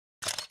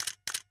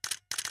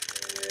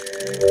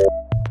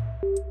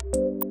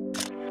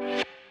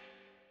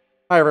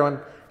Hi everyone,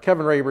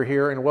 Kevin Raber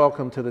here and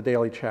welcome to the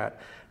Daily Chat.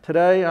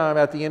 Today I'm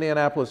at the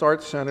Indianapolis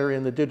Art Center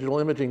in the digital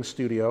imaging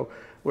studio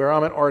where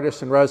I'm an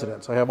artist in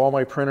residence. I have all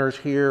my printers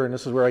here and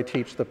this is where I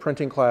teach the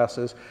printing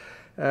classes.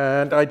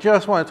 And I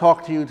just want to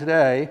talk to you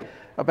today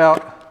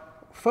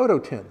about photo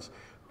tins.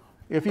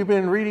 If you've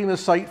been reading the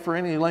site for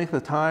any length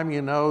of time,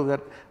 you know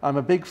that I'm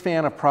a big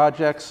fan of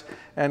projects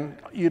and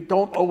you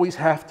don't always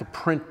have to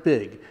print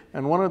big.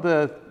 And one of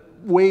the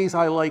ways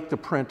I like to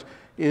print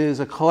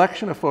is a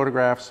collection of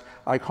photographs.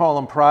 I call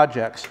them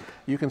projects.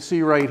 You can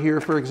see right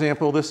here, for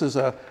example, this is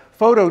a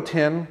photo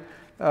tin.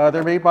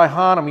 They're made by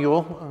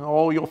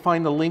Hahnmulle. You'll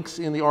find the links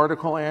in the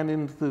article and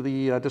in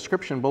the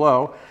description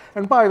below.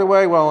 And by the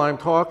way, while I'm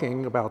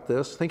thinking about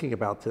this,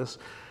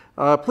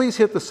 please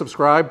hit the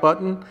subscribe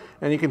button,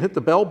 and you can hit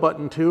the bell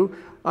button too.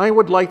 I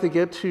would like to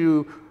get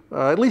to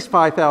at least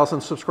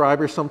 5,000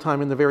 subscribers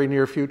sometime in the very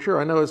near future.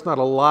 I know it's not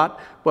a lot,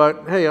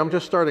 but hey, I'm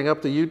just starting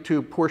up the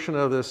YouTube portion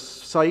of this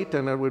site,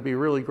 and it would be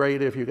really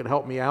great if you could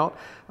help me out.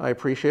 I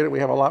appreciate it. We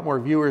have a lot more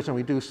viewers than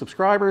we do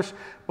subscribers,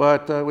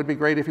 but it would be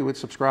great if you would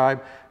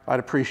subscribe.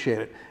 I'd appreciate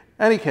it.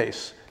 Any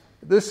case,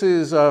 this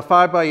is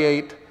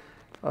 5x8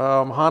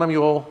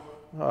 Hahnmulle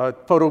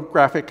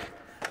photographic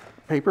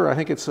paper. I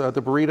think it's the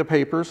Burita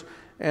papers.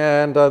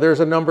 And there's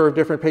a number of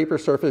different paper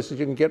surfaces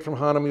you can get from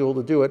Hahnmulle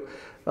to do it.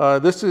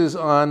 This is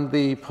on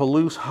the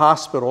Palouse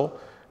Hospital.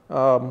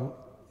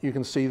 You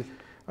can see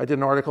I did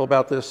an article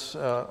about this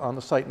on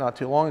the site not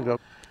too long ago.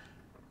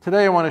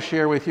 Today I want to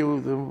share with you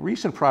the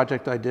recent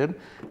project I did,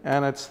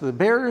 and it's the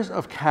Bears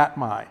of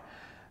Katmai.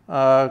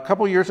 A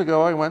couple years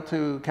ago I went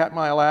to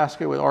Katmai,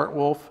 Alaska with Art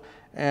Wolf,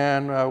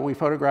 and we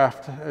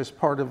photographed as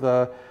part of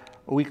a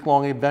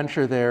week-long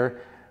adventure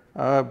there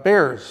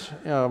bears.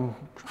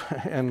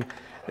 And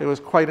it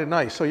was quite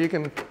nice. So you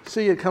can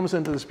see it comes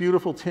into this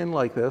beautiful tin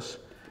like this,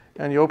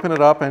 and you open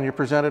it up and you're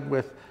presented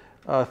with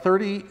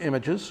 30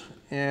 images.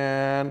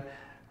 And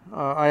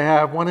I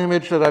have one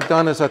image that I've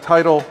done as a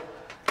title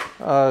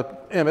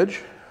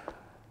image.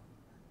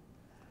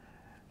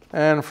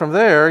 And from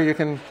there you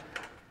can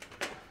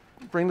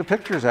bring the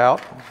pictures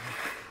out,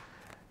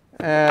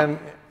 and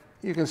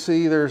you can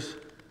see there's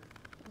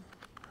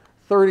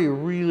 30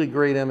 really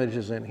great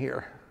images in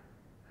here.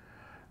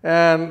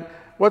 And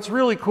what's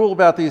really cool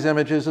about these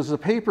images is the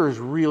paper is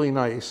really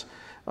nice.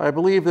 I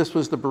believe this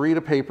was the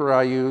Burita paper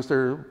I used,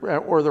 or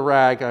the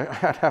rag.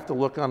 I'd have to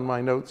look on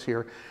my notes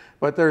here.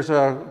 But there's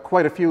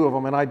quite a few of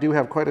them, and I do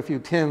have quite a few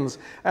tins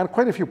and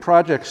quite a few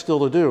projects still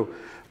to do.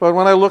 But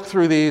when I look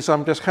through these,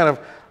 I'm just kind of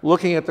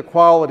looking at the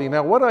quality.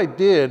 Now, what I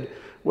did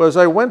was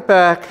I went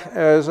back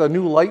as a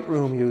new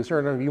Lightroom user,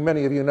 and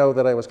many of you know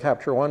that I was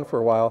Capture One for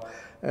a while,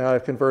 and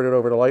I've converted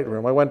over to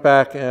Lightroom. I went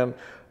back and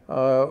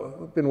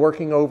been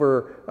working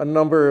over a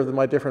number of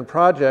my different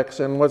projects,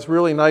 and what's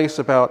really nice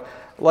about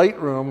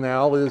Lightroom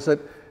now is that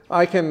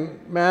I can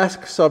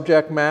mask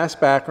subject,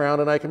 mask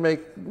background, and I can make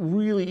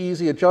really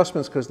easy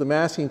adjustments because the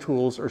masking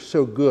tools are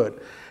so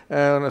good.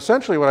 And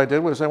essentially what I did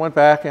was I went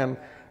back and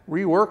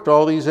reworked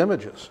all these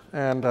images.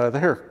 And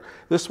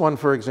this one,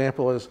 for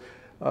example, is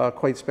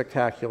quite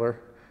spectacular.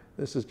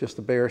 This is just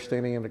a bear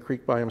standing in the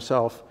creek by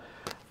himself.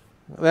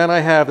 Then I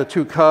have the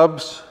two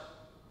cubs,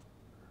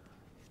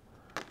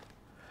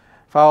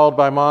 followed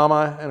by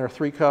Mama and her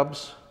 3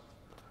 cubs,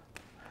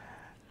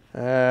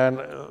 and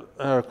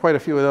quite a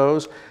few of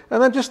those.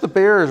 And then just the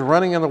bears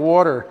running in the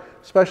water,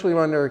 especially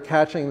when they're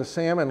catching the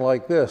salmon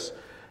like this.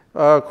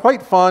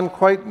 Quite fun,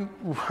 quite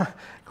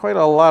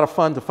a lot of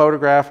fun to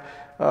photograph.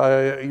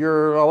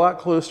 You're a lot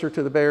closer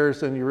to the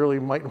bears than you really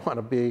might want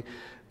to be.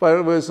 But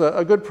it was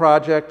a good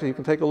project. You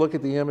can take a look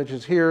at the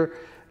images here.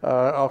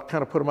 I'll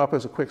kind of put them up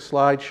as a quick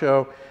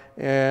slideshow.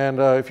 And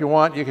if you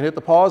want, you can hit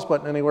the pause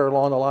button anywhere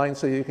along the line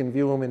so you can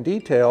view them in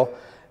detail.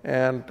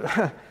 And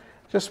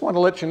just want to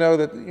let you know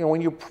that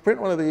when you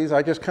print one of these,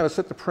 I just kind of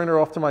set the printer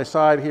off to my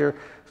side here,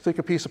 stick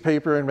a piece of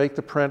paper and make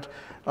the print.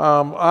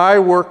 I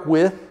work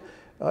with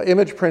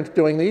Image Print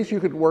doing these.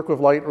 You could work with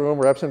Lightroom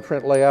or Epson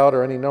Print Layout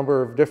or any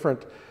number of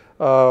different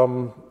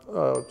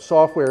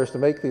softwares to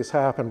make these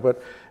happen.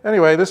 But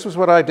anyway, this was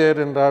what I did,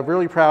 and I'm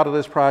really proud of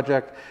this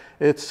project.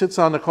 It sits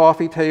on the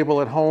coffee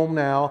table at home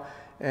now.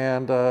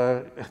 And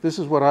this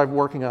is what I'm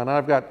working on.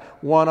 I've got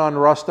one on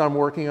Rust I'm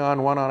working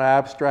on, one on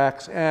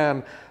abstracts,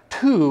 and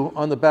 2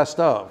 on the best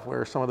of,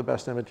 where are some of the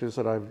best images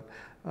that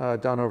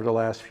I've done over the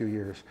last few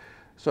years.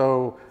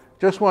 So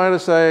just wanted to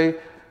say,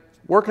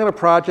 work on a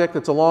project.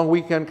 It's a long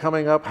weekend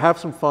coming up. Have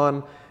some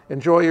fun.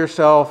 Enjoy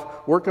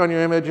yourself. Work on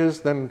your images.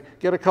 Then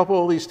get a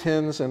couple of these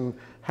tins and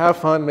have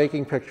fun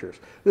making pictures.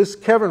 This is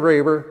Kevin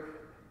Raber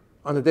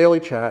on the Daily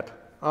Chat.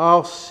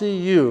 I'll see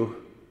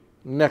you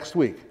next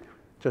week.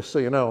 Just so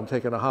you know, I'm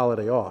taking a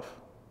holiday off.